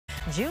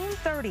June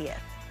 30th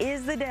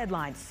is the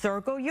deadline.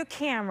 Circle your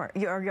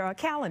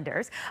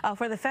calendars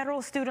for the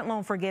federal student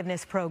loan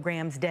forgiveness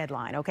program's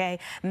deadline, okay?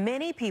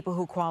 Many people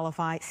who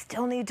qualify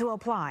still need to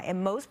apply,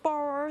 and most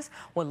borrowers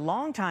with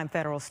longtime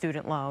federal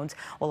student loans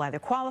will either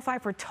qualify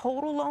for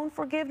total loan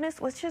forgiveness,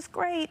 which is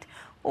great,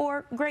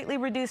 or greatly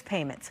reduced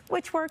payments,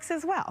 which works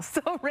as well.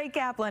 So Rae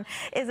Kaplan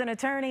is an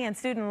attorney and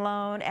student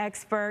loan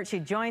expert. She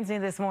joins me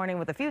this morning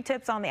with a few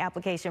tips on the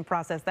application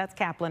process. That's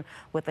Kaplan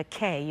with a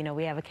K. You know,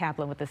 we have a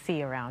Kaplan with a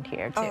C around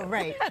here, too. Oh,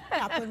 right.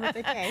 Kaplan with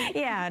a K.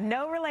 Yeah,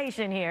 no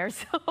relation here.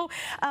 So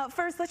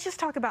first, let's just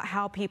talk about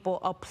how people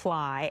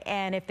apply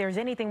and if there's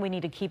anything we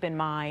need to keep in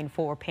mind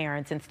for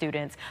parents and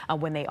students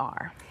when they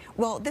are.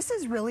 Well, this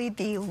is really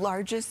the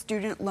largest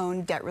student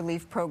loan debt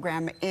relief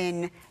program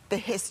in the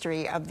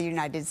history of the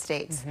United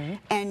States.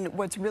 And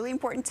what's really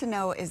important to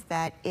know is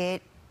that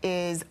it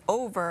is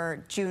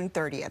over June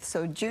 30th.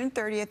 So June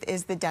 30th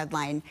is the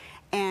deadline,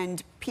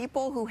 and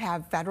people who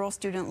have federal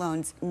student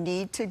loans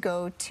need to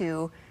go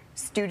to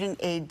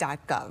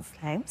studentaid.gov.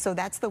 Okay. So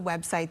that's the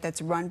website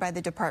that's run by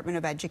the Department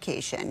of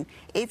Education.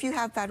 If you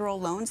have federal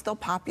loans, they'll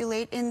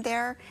populate in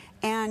there,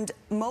 and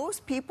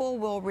most people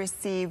will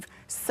receive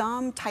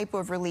some type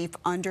of relief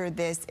under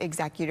this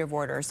executive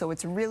order. So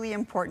it's really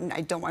important.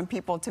 I don't want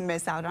people to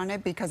miss out on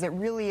it because it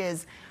really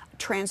is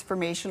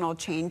transformational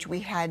change. We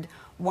had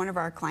one of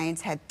our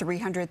clients had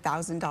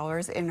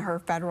 $300,000 in her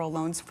federal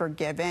loans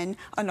forgiven.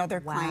 Another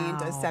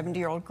client, a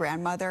 70-year-old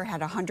grandmother,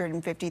 had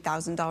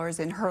 $150,000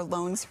 in her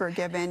loans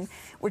forgiven,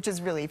 which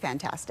is really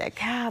fantastic.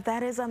 Yeah,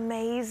 that is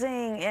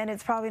amazing, and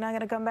it's probably not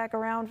going to come back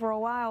around for a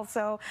while.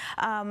 So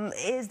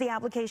is the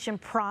application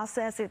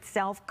process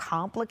itself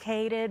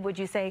complicated? Would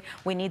you say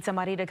we need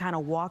somebody to kind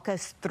of walk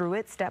us through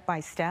it step by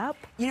step?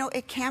 You know,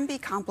 it can be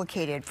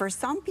complicated. For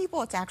some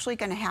people, it's actually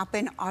going to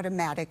happen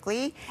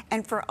automatically,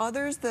 and for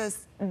others,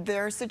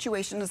 their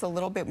situation is a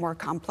little bit more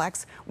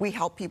complex. We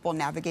help people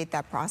navigate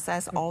that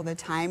process all the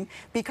time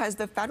because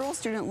the federal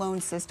student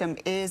loan system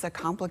is a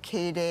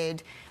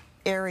complicated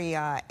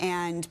area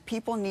and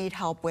people need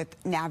help with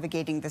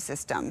navigating the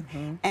system.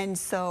 And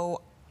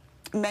so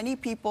many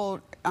people,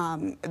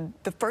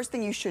 the first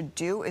thing you should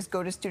do is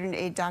go to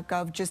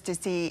studentaid.gov just to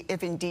see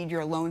if indeed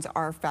your loans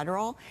are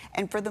federal.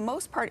 And for the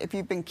most part, if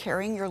you've been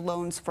carrying your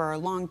loans for a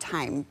long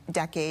time,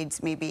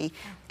 decades maybe,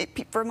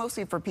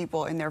 mostly for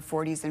people in their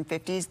 40s and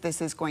 50s,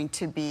 this is going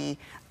to be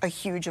a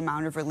huge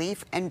amount of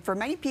relief. And for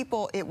many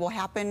people, it will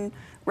happen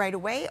right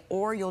away,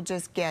 or you'll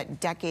just get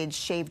decades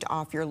shaved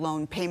off your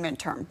loan payment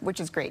term, which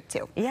is great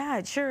too. Yeah,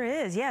 it sure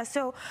is. Yeah,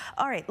 so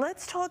all right,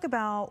 let's talk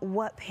about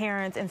what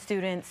parents and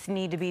students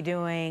need to be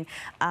doing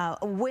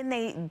when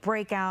they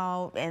break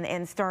out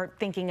and start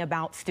thinking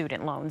about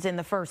student loans in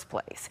the first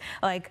place.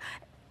 Like,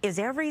 is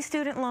every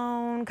student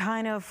loan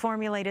kind of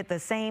formulated the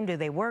same? Do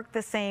they work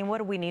the same? What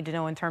do we need to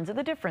know in terms of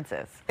the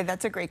differences?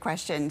 That's a great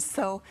question.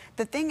 So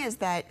the thing is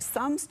that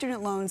some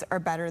student loans are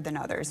better than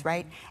others,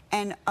 right?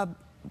 And a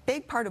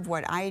big part of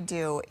what I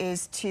do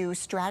is to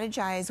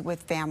strategize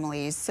with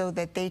families so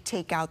that they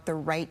take out the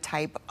right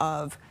type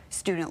of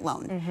student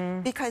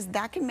loan, because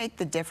that can make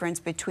the difference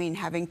between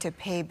having to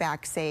pay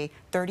back, say,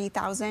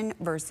 $30,000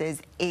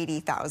 versus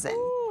 $80,000.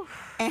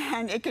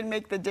 And it can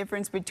make the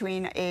difference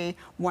between a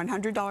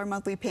 $100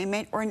 monthly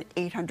payment or an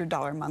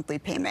 $800 monthly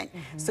payment.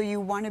 So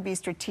you want to be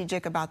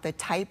strategic about the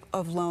type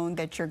of loan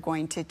that you're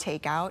going to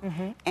take out,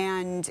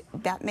 and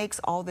that makes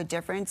all the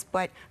difference.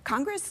 But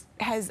Congress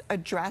has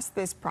addressed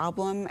this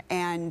problem,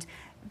 and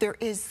there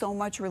is so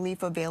much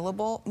relief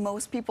available.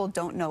 Most people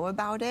don't know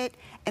about it,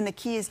 and the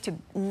key is to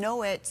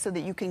know it so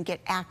that you can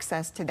get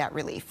access to that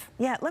relief.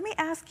 Yeah, let me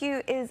ask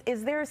you, is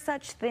there a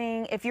such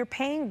thing, if you're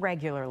paying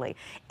regularly,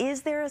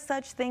 is there a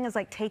such thing as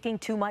like taking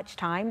too much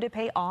time to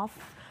pay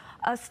off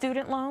a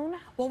student loan?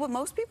 Well, what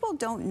most people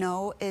don't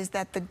know is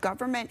that the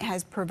government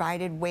has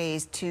provided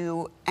ways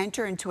to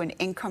enter into an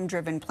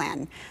income-driven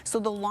plan. So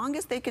the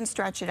longest they can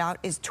stretch it out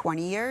is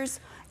 20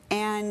 years.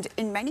 And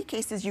in many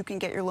cases, you can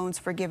get your loans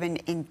forgiven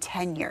in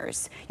 10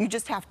 years. You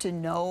just have to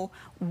know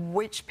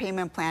which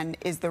payment plan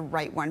is the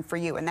right one for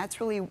you. And that's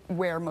really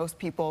where most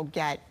people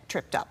get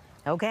tripped up.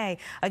 Okay.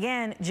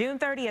 Again, June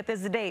 30th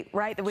is the date,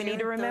 right, that we need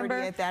to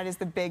remember? June 30th, that is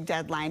the big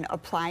deadline.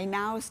 Apply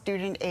now,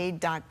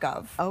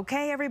 studentaid.gov.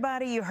 Okay,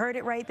 everybody, you heard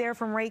it right there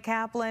from Rae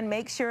Kaplan.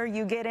 Make sure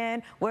you get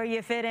in where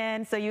you fit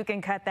in so you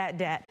can cut that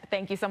debt.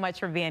 Thank you so much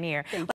for being here.